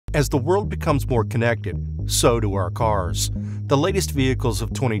As the world becomes more connected, so do our cars. The latest vehicles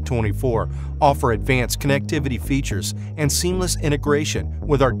of 2024 offer advanced connectivity features and seamless integration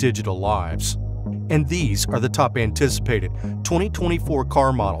with our digital lives. And these are the top anticipated 2024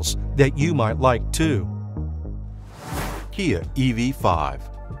 car models that you might like too. Kia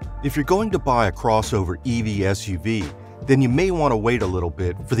EV5. If you're going to buy a crossover EV SUV, then you may want to wait a little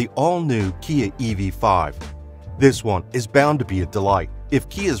bit for the all-new Kia EV5. This one is bound to be a delight. If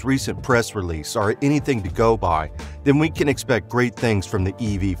Kia's recent press release are anything to go by, then we can expect great things from the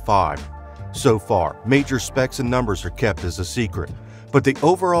EV5. So far, major specs and numbers are kept as a secret, but the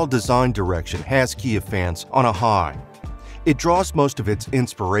overall design direction has Kia fans on a high. It draws most of its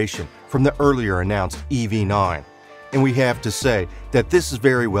inspiration from the earlier announced EV9, and we have to say that this is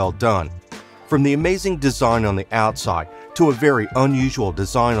very well done. From the amazing design on the outside to a very unusual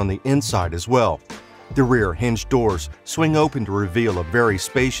design on the inside as well. The rear hinge doors swing open to reveal a very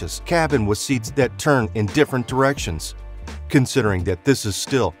spacious cabin with seats that turn in different directions. Considering that this is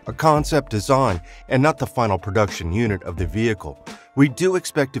still a concept design and not the final production unit of the vehicle, we do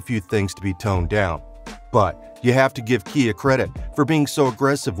expect a few things to be toned down. But you have to give Kia credit for being so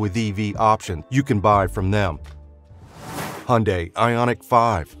aggressive with EV options you can buy from them. Hyundai Ioniq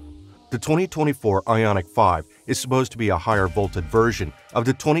 5. The 2024 Ioniq 5 is supposed to be a higher voltage version of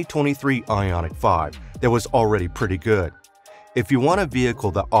the 2023 Ioniq 5 that was already pretty good. If you want a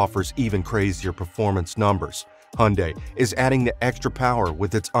vehicle that offers even crazier performance numbers, Hyundai is adding the extra power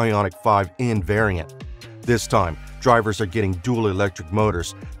with its Ioniq 5N variant. This time, drivers are getting dual electric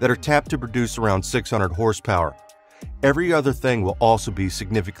motors that are tapped to produce around 600 horsepower. Every other thing will also be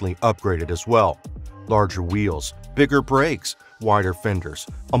significantly upgraded as well. Larger wheels, bigger brakes, wider fenders,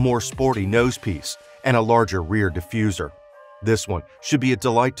 a more sporty nosepiece, and a larger rear diffuser. This one should be a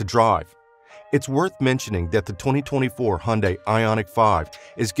delight to drive. It's worth mentioning that the 2024 Hyundai Ioniq 5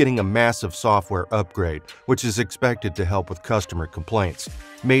 is getting a massive software upgrade, which is expected to help with customer complaints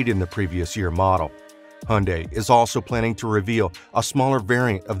made in the previous year model. Hyundai is also planning to reveal a smaller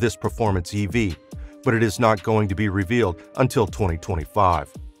variant of this performance EV, but it is not going to be revealed until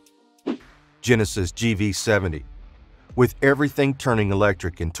 2025. Genesis GV70. With everything turning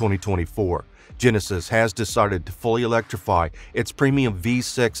electric in 2024, Genesis has decided to fully electrify its premium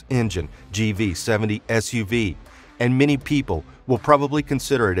V6 engine GV70 SUV, and many people will probably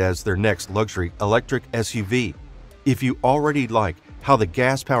consider it as their next luxury electric SUV. If you already like how the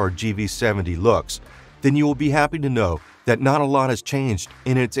gas-powered GV70 looks, then you will be happy to know that not a lot has changed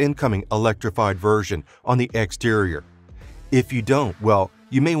in its incoming electrified version on the exterior. If you don't, well,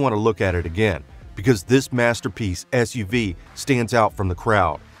 you may want to look at it again, because this masterpiece SUV stands out from the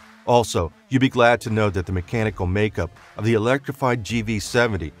crowd. Also, you'll be glad to know that the mechanical makeup of the electrified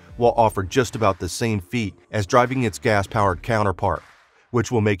GV70 will offer just about the same feat as driving its gas-powered counterpart,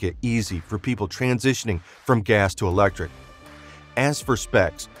 which will make it easy for people transitioning from gas to electric. As for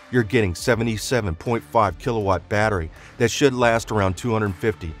specs, you're getting 77.5 kilowatt battery that should last around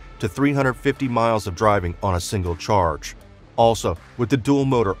 250 to 350 miles of driving on a single charge. Also, with the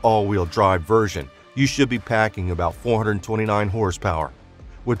dual-motor all-wheel drive version, you should be packing about 429 horsepower.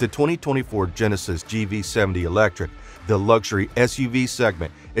 With the 2024 Genesis GV70 Electric, the luxury SUV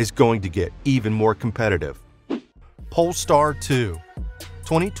segment is going to get even more competitive. Polestar 2.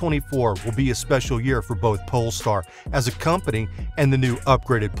 2024 will be a special year for both Polestar as a company and the new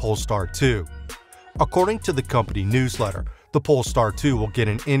upgraded Polestar 2. According to the company newsletter, the Polestar 2 will get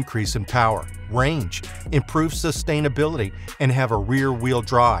an increase in power, range, improved sustainability, and have a rear-wheel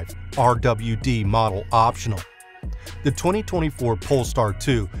drive (RWD) model optional. The 2024 Polestar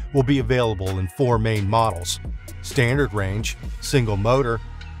 2 will be available in 4 main models: standard range, single motor,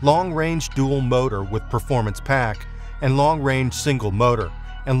 long-range dual motor with performance pack, and long-range single motor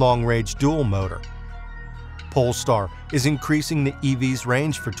and long-range dual motor. Polestar is increasing the EV's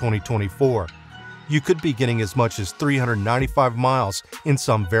range for 2024. You could be getting as much as 395 miles in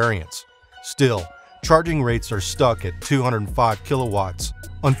some variants. Still, charging rates are stuck at 205 kilowatts,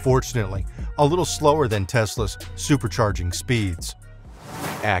 unfortunately, a little slower than Tesla's supercharging speeds.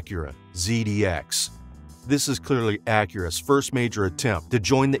 Acura ZDX. This is clearly Acura's first major attempt to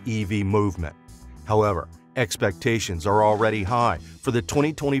join the EV movement. However, expectations are already high for the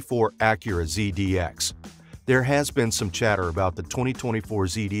 2024 Acura ZDX. There has been some chatter about the 2024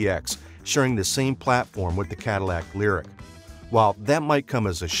 ZDX sharing the same platform with the Cadillac Lyriq. While that might come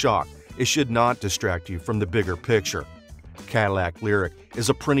as a shock, it should not distract you from the bigger picture. Cadillac Lyriq is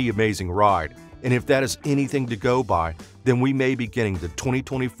a pretty amazing ride, and if that is anything to go by, then we may be getting the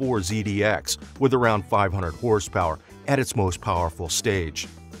 2024 ZDX with around 500 horsepower at its most powerful stage.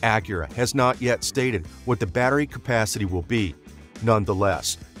 Acura has not yet stated what the battery capacity will be,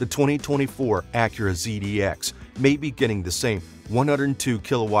 Nonetheless, the 2024 Acura ZDX may be getting the same 102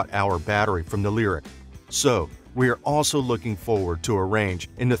 kilowatt-hour battery from the Lyriq. So, we are also looking forward to a range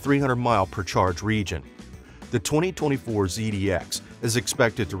in the 300 mile per charge region. The 2024 ZDX is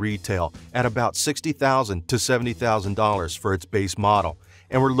expected to retail at about $60,000 to $70,000 for its base model,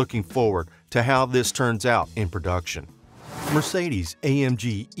 and we're looking forward to how this turns out in production.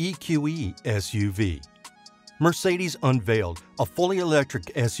 Mercedes-AMG EQE SUV. Mercedes unveiled a fully electric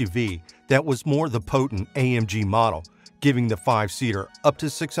SUV that was more the potent AMG model, giving the 5-seater up to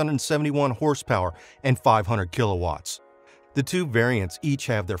 671 horsepower and 500 kilowatts. The two variants each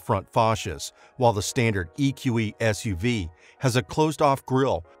have their front fascias, while the standard EQE SUV has a closed-off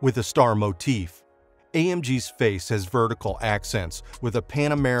grille with a star motif. AMG's face has vertical accents with a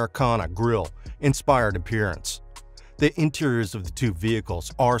Panamericana grille-inspired appearance. The interiors of the two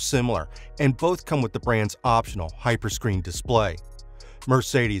vehicles are similar, and both come with the brand's optional hyperscreen display.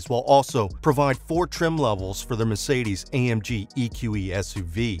 Mercedes will also provide 4 trim levels for the Mercedes-AMG EQE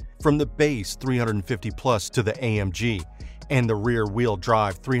SUV, from the base 350 Plus to the AMG, and the rear-wheel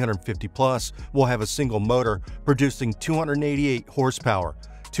drive 350 Plus will have a single motor producing 288 horsepower,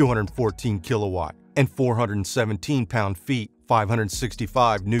 214 kilowatt, and 417 pound-feet,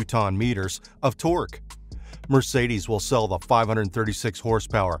 565 Newton-meters of torque. Mercedes will sell the 536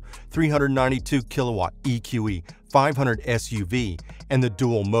 horsepower, 392 kilowatt EQE 500 SUV and the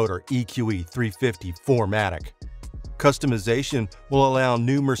dual-motor EQE 350 4MATIC. Customization will allow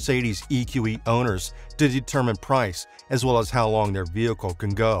new Mercedes EQE owners to determine price as well as how long their vehicle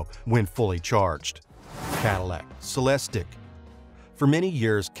can go when fully charged. Cadillac Celestiq. For many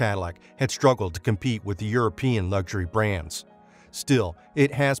years, Cadillac had struggled to compete with the European luxury brands. Still,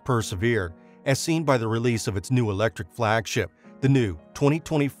 it has persevered, as seen by the release of its new electric flagship, the new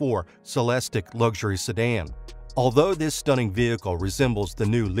 2024 Celestiq luxury sedan. Although this stunning vehicle resembles the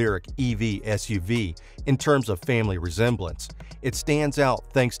new Lyriq EV SUV in terms of family resemblance, it stands out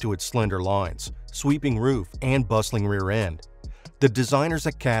thanks to its slender lines, sweeping roof, and bustling rear end. The designers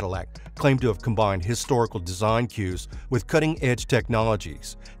at Cadillac claim to have combined historical design cues with cutting-edge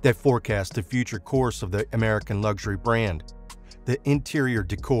technologies that forecast the future course of the American luxury brand. The interior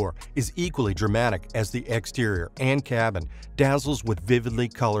decor is equally dramatic as the exterior, and cabin dazzles with vividly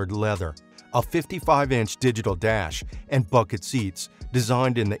colored leather, a 55-inch digital dash, and bucket seats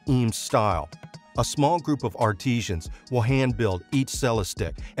designed in the Eames style. A small group of artisans will hand-build each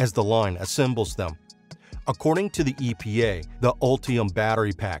Celestiq as the line assembles them. According to the EPA, the Ultium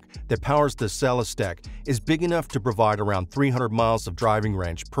battery pack that powers the Celestiq is big enough to provide around 300 miles of driving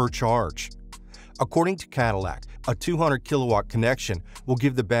range per charge. According to Cadillac, a 200 kilowatt connection will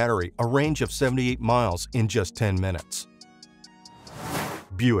give the battery a range of 78 miles in just 10 minutes.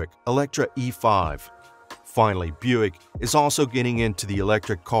 Buick Electra E5. Finally, Buick is also getting into the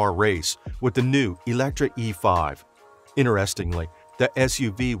electric car race with the new Electra E5. Interestingly, the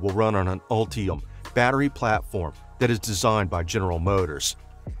SUV will run on an Ultium battery platform that is designed by General Motors.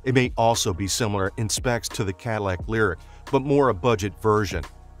 It may also be similar in specs to the Cadillac Lyriq, but more a budget version.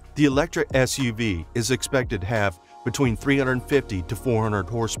 The Electra SUV is expected to have between 350 to 400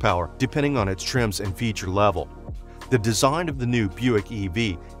 horsepower depending on its trims and feature level. The design of the new Buick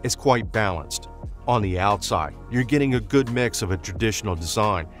EV is quite balanced. On the outside, you're getting a good mix of a traditional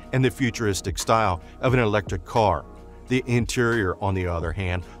design and the futuristic style of an electric car. The interior, on the other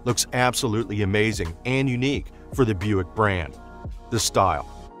hand, looks absolutely amazing and unique for the Buick brand. The style,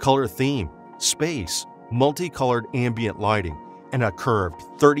 color theme, space, multicolored ambient lighting, and a curved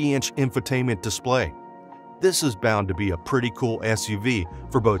 30-inch infotainment display. This is bound to be a pretty cool SUV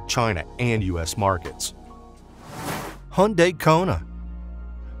for both China and US markets. Hyundai Kona.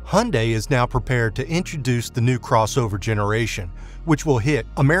 Hyundai is now prepared to introduce the new crossover generation, which will hit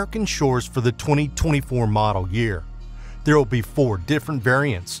American shores for the 2024 model year. There will be 4 different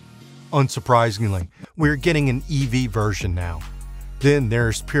variants. Unsurprisingly, we're getting an EV version now. Then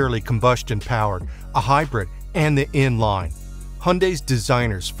there's purely combustion-powered, a hybrid, and the inline. Hyundai's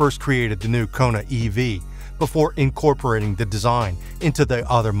designers first created the new Kona EV before incorporating the design into the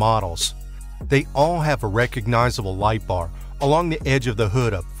other models. They all have a recognizable light bar along the edge of the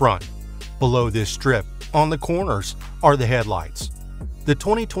hood up front. Below this strip, on the corners, are the headlights. The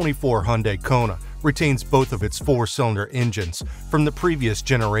 2024 Hyundai Kona retains both of its 4-cylinder engines from the previous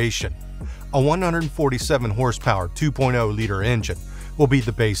generation. A 147 horsepower 2.0-liter engine will be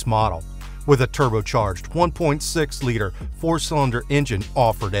the base model, with a turbocharged 1.6-liter 4-cylinder engine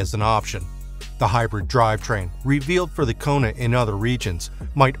offered as an option. The hybrid drivetrain revealed for the Kona in other regions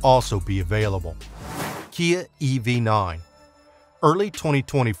might also be available. Kia EV9. Early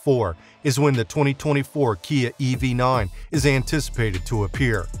 2024 is when the 2024 Kia EV9 is anticipated to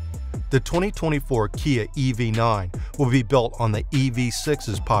appear. The 2024 Kia EV9 will be built on the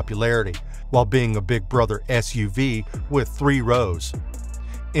EV6's popularity while being a big brother SUV with 3 rows.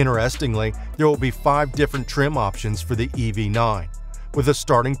 Interestingly, there will be 5 different trim options for the EV9, with a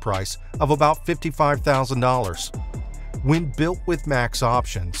starting price of about $55,000. When built with max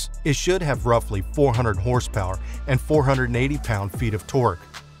options, it should have roughly 400 horsepower and 480 pound-feet of torque.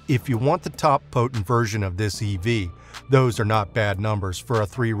 If you want the top potent version of this EV, those are not bad numbers for a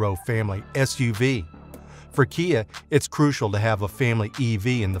 3-row family SUV. For Kia, it's crucial to have a family EV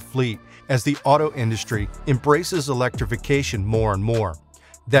in the fleet as the auto industry embraces electrification more and more.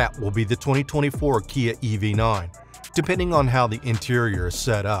 That will be the 2024 Kia EV9, depending on how the interior is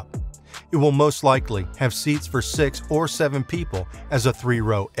set up. It will most likely have seats for 6 or 7 people as a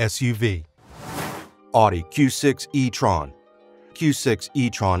 3-row SUV. Audi Q6 e-tron. Q6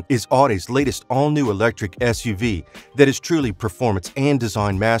 e-tron is Audi's latest all-new electric SUV that is truly performance and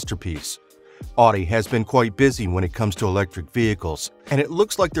design masterpiece. Audi has been quite busy when it comes to electric vehicles, and it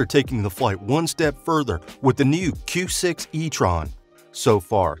looks like they're taking the flight one step further with the new Q6 e-tron. So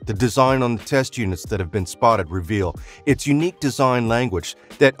far, the design on the test units that have been spotted reveal its unique design language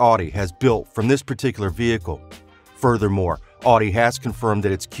that Audi has built from this particular vehicle. Furthermore, Audi has confirmed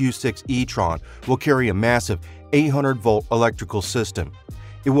that its Q6 e-tron will carry a massive 800-volt electrical system.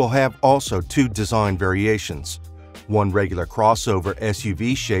 It will have also 2 design variations, one regular crossover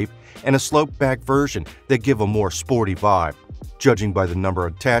SUV shape and a sloped-back version that give a more sporty vibe. Judging by the number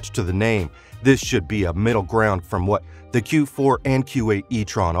attached to the name, this should be a middle ground from what the Q4 and Q8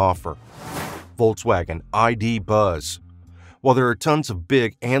 e-tron offer. Volkswagen ID Buzz. While there are tons of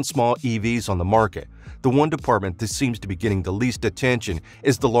big and small EVs on the market, the one department that seems to be getting the least attention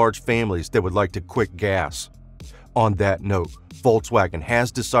is the large families that would like to quick gas. On that note, Volkswagen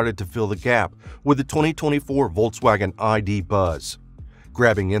has decided to fill the gap with the 2024 Volkswagen ID Buzz.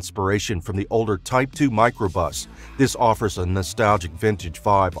 Grabbing inspiration from the older Type 2 microbus, this offers a nostalgic vintage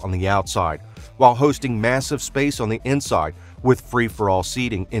vibe on the outside, while hosting massive space on the inside with free-for-all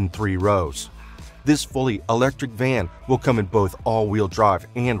seating in 3 rows. This fully electric van will come in both all-wheel drive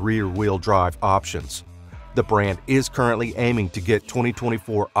and rear-wheel drive options. The brand is currently aiming to get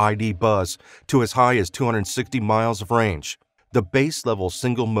 2024 ID Buzz to as high as 260 miles of range. The base-level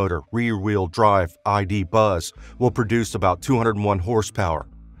single-motor rear-wheel drive ID Buzz will produce about 201 horsepower.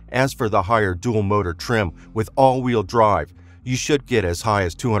 As for the higher dual-motor trim with all-wheel drive, you should get as high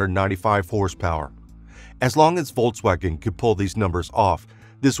as 295 horsepower. As long as Volkswagen could pull these numbers off,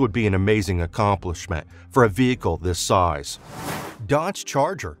 this would be an amazing accomplishment for a vehicle this size. Dodge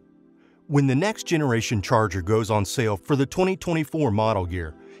Charger. When the next generation Charger goes on sale for the 2024 model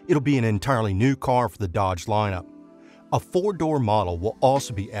year, it'll be an entirely new car for the Dodge lineup. A 4-door model will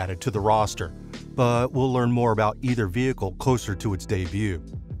also be added to the roster, but we'll learn more about either vehicle closer to its debut.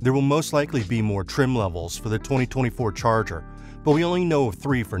 There will most likely be more trim levels for the 2024 Charger, but we only know of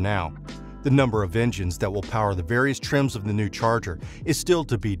 3 for now. The number of engines that will power the various trims of the new Charger is still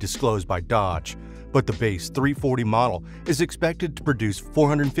to be disclosed by Dodge, but the base 340 model is expected to produce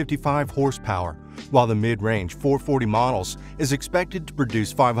 455 horsepower, while the mid-range 440 models is expected to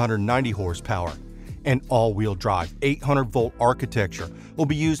produce 590 horsepower. An all-wheel drive 800-volt architecture will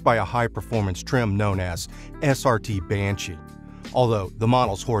be used by a high-performance trim known as SRT Banshee, although the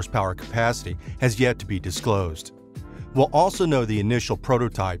model's horsepower capacity has yet to be disclosed. We'll also know the initial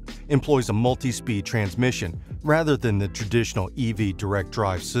prototype employs a multi-speed transmission rather than the traditional EV direct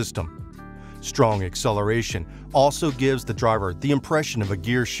drive system. Strong acceleration also gives the driver the impression of a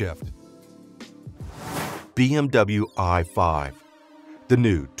gear shift. BMW i5. The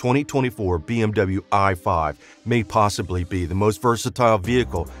new 2024 BMW i5 may possibly be the most versatile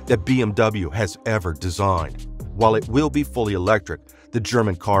vehicle that BMW has ever designed. While it will be fully electric, the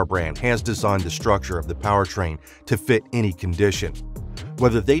German car brand has designed the structure of the powertrain to fit any condition.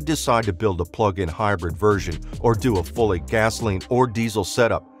 Whether they decide to build a plug-in hybrid version or do a fully gasoline or diesel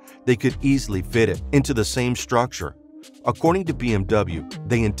setup, they could easily fit it into the same structure. According to BMW,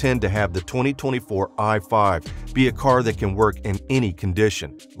 they intend to have the 2024 i5 be a car that can work in any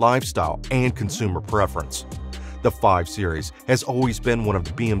condition, lifestyle, and consumer preference. The 5 Series has always been one of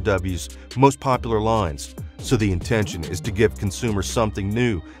BMW's most popular lines, so the intention is to give consumers something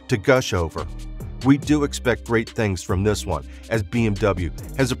new to gush over. We do expect great things from this one, as BMW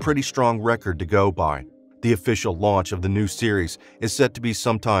has a pretty strong record to go by. The official launch of the new series is set to be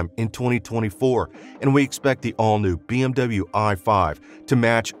sometime in 2024, and we expect the all-new BMW i5 to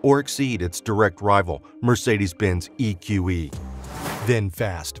match or exceed its direct rival, Mercedes-Benz EQE.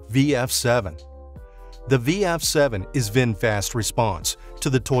 VinFast VF7. The VF7 is VinFast's response to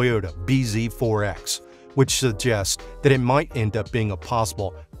the Toyota bZ4X, which suggests that it might end up being a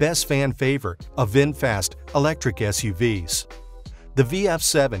possible best fan favorite of VinFast electric SUVs. The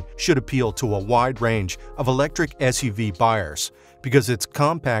VF7 should appeal to a wide range of electric SUV buyers because it's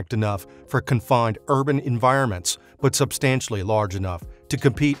compact enough for confined urban environments but substantially large enough to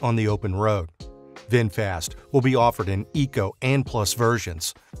compete on the open road. VinFast will be offered in Eco and Plus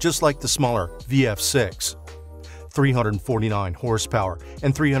versions, just like the smaller VF6. 349 horsepower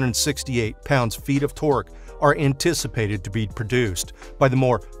and 368 pounds-feet of torque are anticipated to be produced by the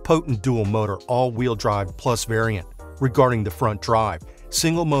more potent dual-motor all-wheel drive Plus variant. Regarding the front drive,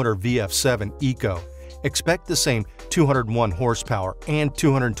 single-motor VF7 Eco, expect the same 201 horsepower and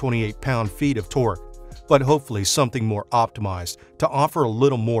 228 pound-feet of torque, but hopefully something more optimized to offer a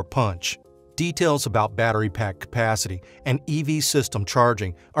little more punch. Details about battery pack capacity and EV system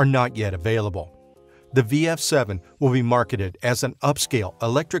charging are not yet available. The VF7 will be marketed as an upscale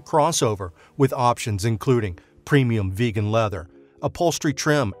electric crossover with options including premium vegan leather, upholstery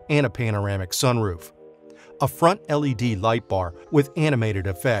trim, and a panoramic sunroof. A front LED light bar with animated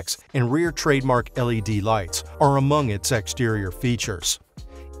effects and rear trademark LED lights are among its exterior features.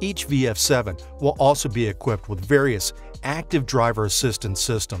 Each VF7 will also be equipped with various active driver assistance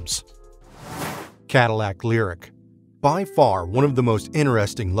systems. Cadillac Lyriq. By far one of the most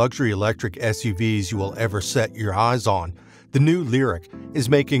interesting luxury electric SUVs you will ever set your eyes on, the new Lyriq is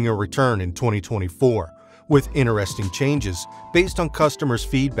making a return in 2024 with interesting changes based on customers'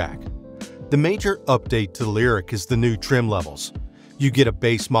 feedback. The major update to the Lyriq is the new trim levels. You get a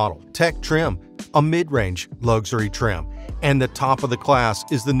base model tech trim, a mid-range luxury trim, and the top of the class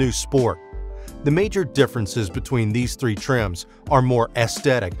is the new Sport. The major differences between these three trims are more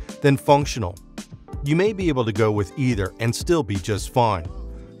aesthetic than functional. You may be able to go with either and still be just fine.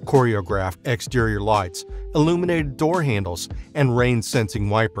 Choreographed exterior lights, illuminated door handles, and rain-sensing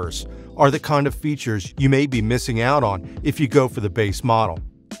wipers are the kind of features you may be missing out on if you go for the base model.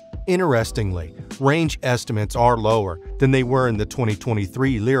 Interestingly, range estimates are lower than they were in the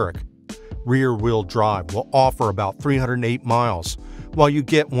 2023 Lyriq. Rear-wheel drive will offer about 308 miles, while you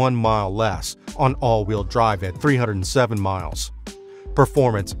get 1 mile less on all-wheel drive at 307 miles.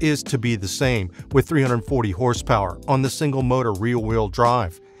 Performance is to be the same with 340 horsepower on the single-motor rear-wheel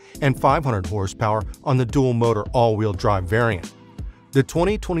drive and 500 horsepower on the dual-motor all-wheel drive variant. The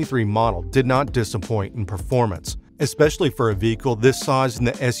 2023 model did not disappoint in performance, especially for a vehicle this size in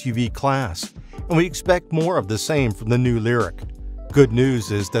the SUV class, and we expect more of the same from the new Lyriq. Good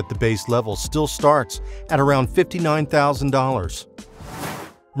news is that the base level still starts at around $59,000.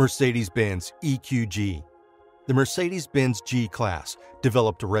 Mercedes-Benz EQG. The Mercedes-Benz G-Class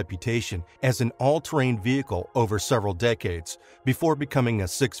developed a reputation as an all-terrain vehicle over several decades before becoming a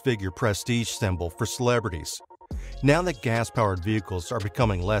six-figure prestige symbol for celebrities. Now that gas-powered vehicles are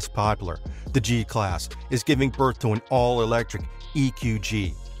becoming less popular, the G-Class is giving birth to an all-electric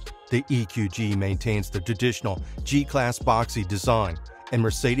EQG. The EQG maintains the traditional G-Class boxy design, and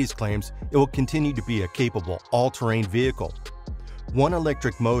Mercedes claims it will continue to be a capable all-terrain vehicle. One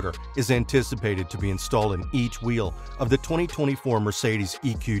electric motor is anticipated to be installed in each wheel of the 2024 Mercedes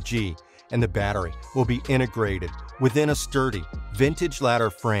EQG, and the battery will be integrated within a sturdy, vintage ladder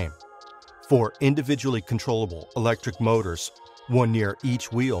frame. 4 individually controllable electric motors, one near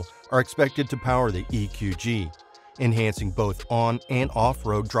each wheel, are expected to power the EQG, enhancing both on- and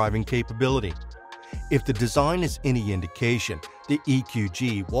off-road driving capability. If the design is any indication, the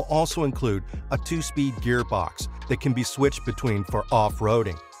EQG will also include a 2-speed gearbox that can be switched between for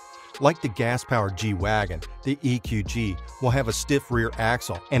off-roading. Like the gas-powered G-Wagon, the EQG will have a stiff rear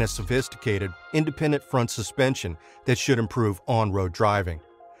axle and a sophisticated, independent front suspension that should improve on-road driving.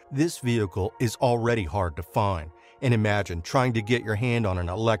 This vehicle is already hard to find, and imagine trying to get your hand on an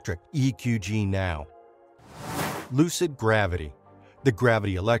electric EQG now. Lucid Gravity. The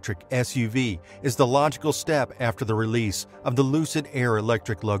Gravity electric SUV is the logical step after the release of the Lucid Air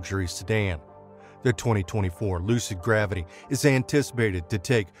electric luxury sedan. The 2024 Lucid Gravity is anticipated to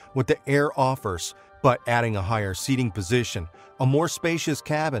take what the Air offers, but adding a higher seating position, a more spacious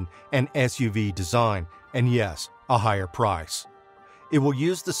cabin and SUV design, and yes, a higher price. It will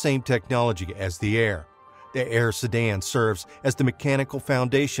use the same technology as the Air. The Air sedan serves as the mechanical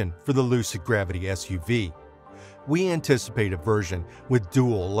foundation for the Lucid Gravity SUV. We anticipate a version with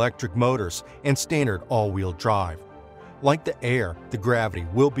dual electric motors and standard all-wheel drive. Like the Air, the Gravity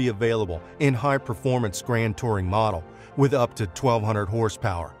will be available in high-performance Grand Touring model with up to 1,200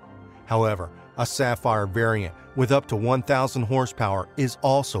 horsepower. However, a Sapphire variant with up to 1,000 horsepower is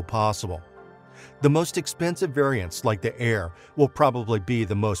also possible. The most expensive variants, like the Air, will probably be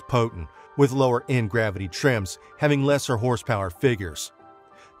the most potent, with lower in-gravity trims having lesser horsepower figures.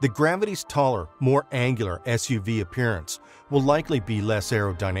 The Gravity's taller, more angular SUV appearance will likely be less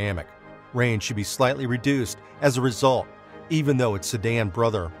aerodynamic. Range should be slightly reduced as a result, even though its sedan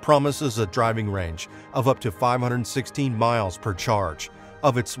brother promises a driving range of up to 516 miles per charge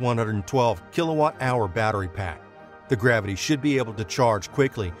of its 112 kilowatt-hour battery pack. The Gravity should be able to charge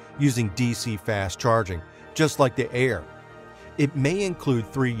quickly using DC fast charging, just like the Air. It may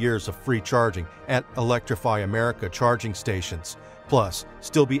include 3 years of free charging at Electrify America charging stations, plus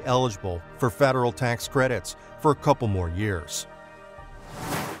still be eligible for federal tax credits for a couple more years.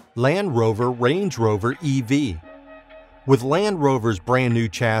 Land Rover Range Rover EV. With Land Rover's brand new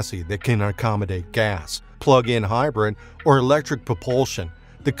chassis that can accommodate gas, plug-in hybrid, or electric propulsion,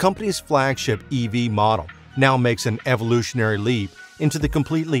 the company's flagship EV model now makes an evolutionary leap into the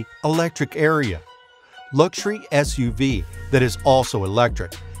completely electric area. Luxury SUV that is also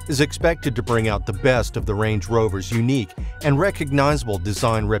electric is expected to bring out the best of the Range Rover's unique and recognizable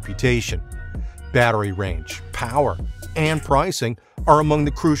design reputation. Battery range, power, and pricing are among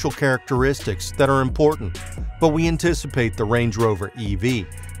the crucial characteristics that are important, but we anticipate the Range Rover EV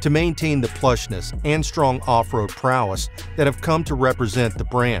to maintain the plushness and strong off-road prowess that have come to represent the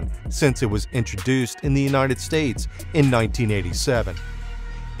brand since it was introduced in the United States in 1987.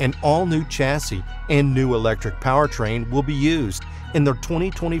 An all-new chassis and new electric powertrain will be used in the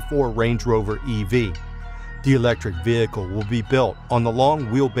 2024 Range Rover EV. The electric vehicle will be built on the long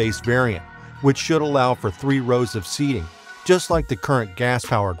wheelbase variant, which should allow for 3 rows of seating, just like the current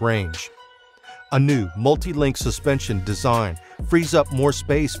gas-powered Range. A new multi-link suspension design frees up more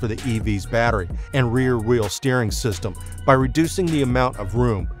space for the EV's battery and rear-wheel steering system by reducing the amount of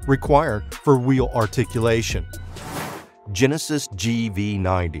room required for wheel articulation. Genesis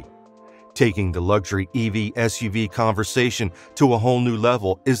GV90. Taking the luxury EV SUV conversation to a whole new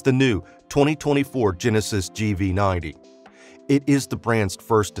level is the new 2024 Genesis GV90. It is the brand's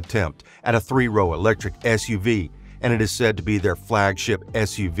first attempt at a 3-row electric SUV, and it is said to be their flagship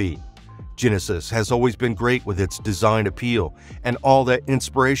SUV. Genesis has always been great with its design appeal, and all that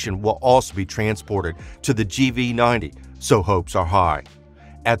inspiration will also be transported to the GV90, so hopes are high.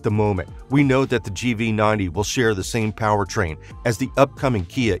 At the moment, we know that the GV90 will share the same powertrain as the upcoming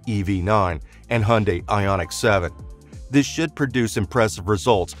Kia EV9 and Hyundai Ioniq 7. This should produce impressive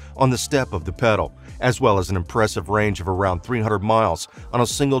results on the step of the pedal, as well as an impressive range of around 300 miles on a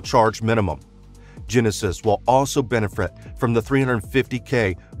single charge minimum. Genesis will also benefit from the 350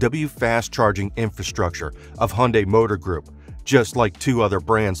 kW fast charging infrastructure of Hyundai Motor Group, just like 2 other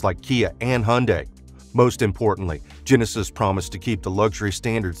brands like Kia and Hyundai. Most importantly, Genesis promised to keep the luxury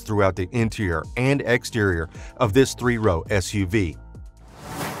standards throughout the interior and exterior of this 3-row SUV.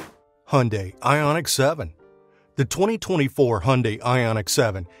 Hyundai Ioniq 7. The 2024 Hyundai Ioniq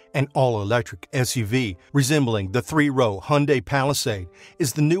 7, an all-electric SUV resembling the 3-row Hyundai Palisade,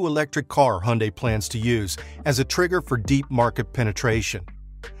 is the new electric car Hyundai plans to use as a trigger for deep market penetration.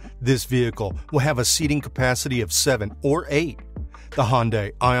 This vehicle will have a seating capacity of 7 or 8. The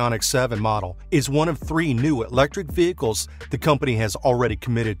Hyundai Ioniq 7 model is one of 3 new electric vehicles the company has already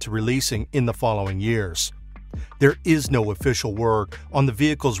committed to releasing in the following years. There is no official word on the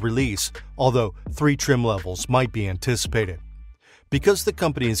vehicle's release, although 3 trim levels might be anticipated. Because the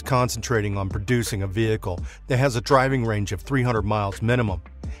company is concentrating on producing a vehicle that has a driving range of 300 miles minimum,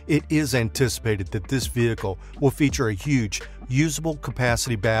 it is anticipated that this vehicle will feature a huge, usable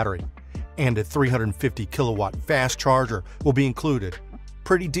capacity battery, and a 350 kilowatt fast charger will be included.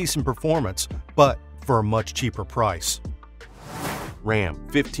 Pretty decent performance, but for a much cheaper price. Ram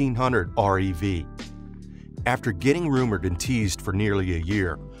 1500 REV. After getting rumored and teased for nearly a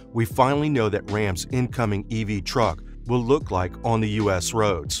year, we finally know that Ram's incoming EV truck will look like on the US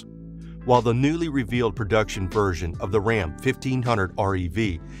roads. While the newly revealed production version of the Ram 1500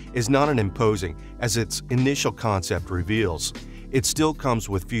 REV is not as imposing as its initial concept reveals, it still comes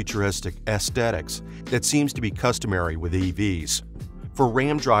with futuristic aesthetics that seems to be customary with EVs. For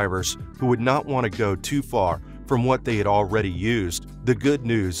Ram drivers who would not want to go too far from what they had already used, the good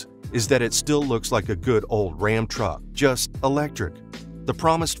news is that it still looks like a good old Ram truck, just electric. The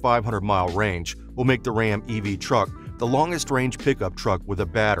promised 500-mile range will make the Ram EV truck the longest range pickup truck with a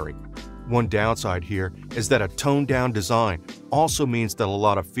battery. One downside here is that a toned-down design also means that a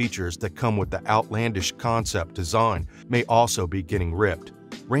lot of features that come with the outlandish concept design may also be getting ripped.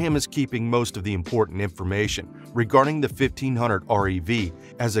 Ram is keeping most of the important information regarding the 1500 REV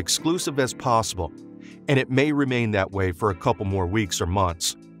as exclusive as possible, and it may remain that way for a couple more weeks or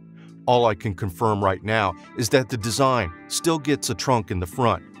months. All I can confirm right now is that the design still gets a trunk in the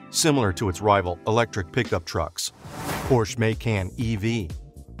front, similar to its rival electric pickup trucks. Porsche Macan EV.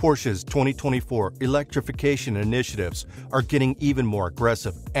 Porsche's 2024 electrification initiatives are getting even more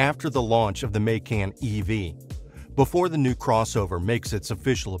aggressive after the launch of the Macan EV. Before the new crossover makes its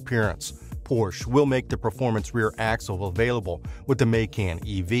official appearance, Porsche will make the performance rear axle available with the Macan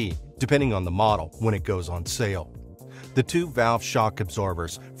EV, depending on the model when it goes on sale. The two-valve shock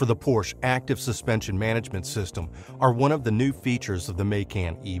absorbers for the Porsche Active Suspension Management System are one of the new features of the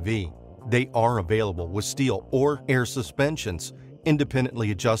Macan EV. They are available with steel or air suspensions,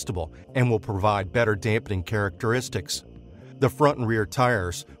 independently adjustable, and will provide better dampening characteristics. The front and rear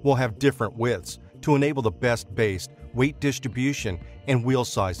tires will have different widths to enable the best base, weight distribution, and wheel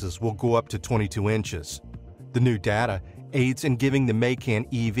sizes will go up to 22 inches. The new data aids in giving the Macan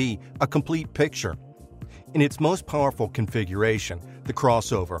EV a complete picture. In its most powerful configuration, the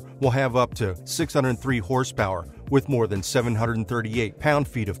crossover will have up to 603 horsepower with more than 738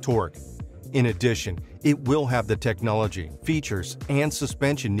 pound-feet of torque. In addition, it will have the technology, features, and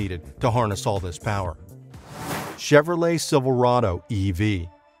suspension needed to harness all this power. Chevrolet Silverado EV.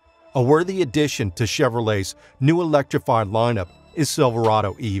 A worthy addition to Chevrolet's new electrified lineup is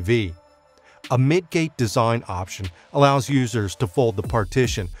Silverado EV. A mid-gate design option allows users to fold the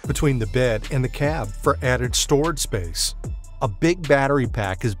partition between the bed and the cab for added storage space. A big battery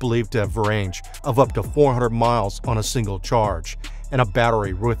pack is believed to have a range of up to 400 miles on a single charge, and a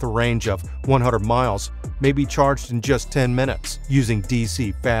battery with a range of 100 miles may be charged in just 10 minutes using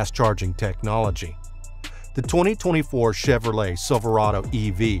DC fast charging technology. The 2024 Chevrolet Silverado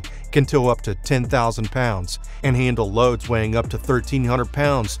EV can tow up to 10,000 pounds and handle loads weighing up to 1,300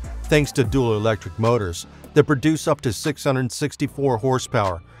 pounds thanks to dual electric motors that produce up to 664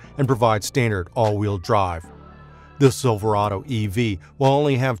 horsepower and provide standard all-wheel drive. The Silverado EV will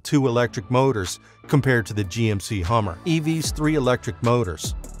only have 2 electric motors compared to the GMC Hummer EV's 3 electric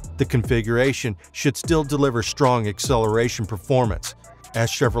motors. The configuration should still deliver strong acceleration performance,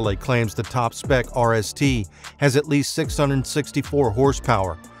 as Chevrolet claims the top-spec RST has at least 664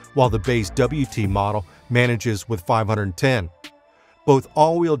 horsepower, while the base WT model manages with 510. Both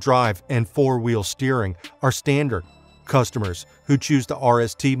all-wheel drive and four-wheel steering are standard. Customers who choose the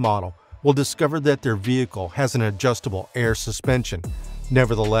RST model will discover that their vehicle has an adjustable air suspension.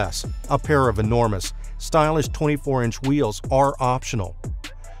 Nevertheless, a pair of enormous, stylish 24-inch wheels are optional.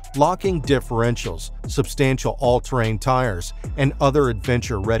 Locking differentials, substantial all-terrain tires, and other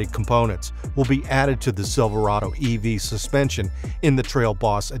adventure-ready components will be added to the Silverado EV suspension in the Trail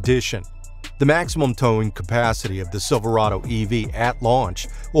Boss Edition. The maximum towing capacity of the Silverado EV at launch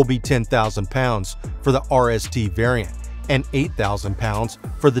will be 10,000 pounds for the RST variant and 8,000 pounds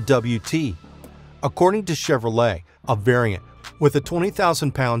for the WT. According to Chevrolet, a variant with a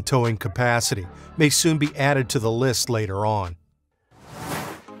 20,000-pound towing capacity may soon be added to the list later on.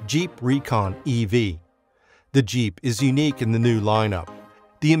 Jeep Recon EV. The Jeep is unique in the new lineup.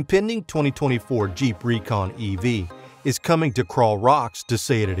 The impending 2024 Jeep Recon EV is coming to crawl rocks, to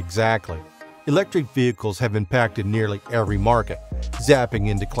say it exactly. Electric vehicles have impacted nearly every market, zapping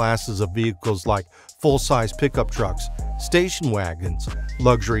into classes of vehicles like full-size pickup trucks, station wagons,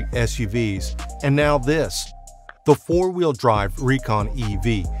 luxury SUVs, and now this. The four-wheel drive Recon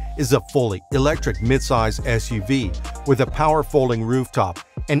EV is a fully electric midsize SUV with a power-folding rooftop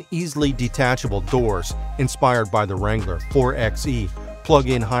and easily detachable doors inspired by the Wrangler 4xe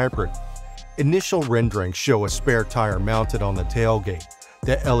plug-in hybrid. Initial renderings show a spare tire mounted on the tailgate,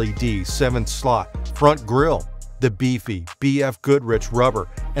 the LED 7-slot front grille, the beefy BF Goodrich rubber,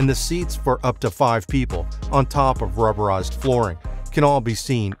 and the seats for up to 5 people on top of rubberized flooring can all be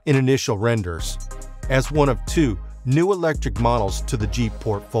seen in initial renders. As one of 2 new electric models to the Jeep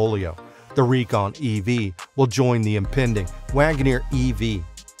portfolio, the Recon EV will join the impending Wagoneer EV.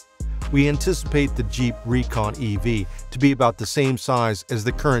 We anticipate the Jeep Recon EV to be about the same size as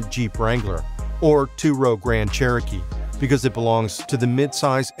the current Jeep Wrangler or two-row Grand Cherokee because it belongs to the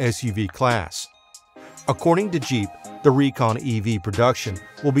midsize SUV class. According to Jeep, the Recon EV production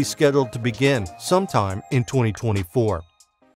will be scheduled to begin sometime in 2024.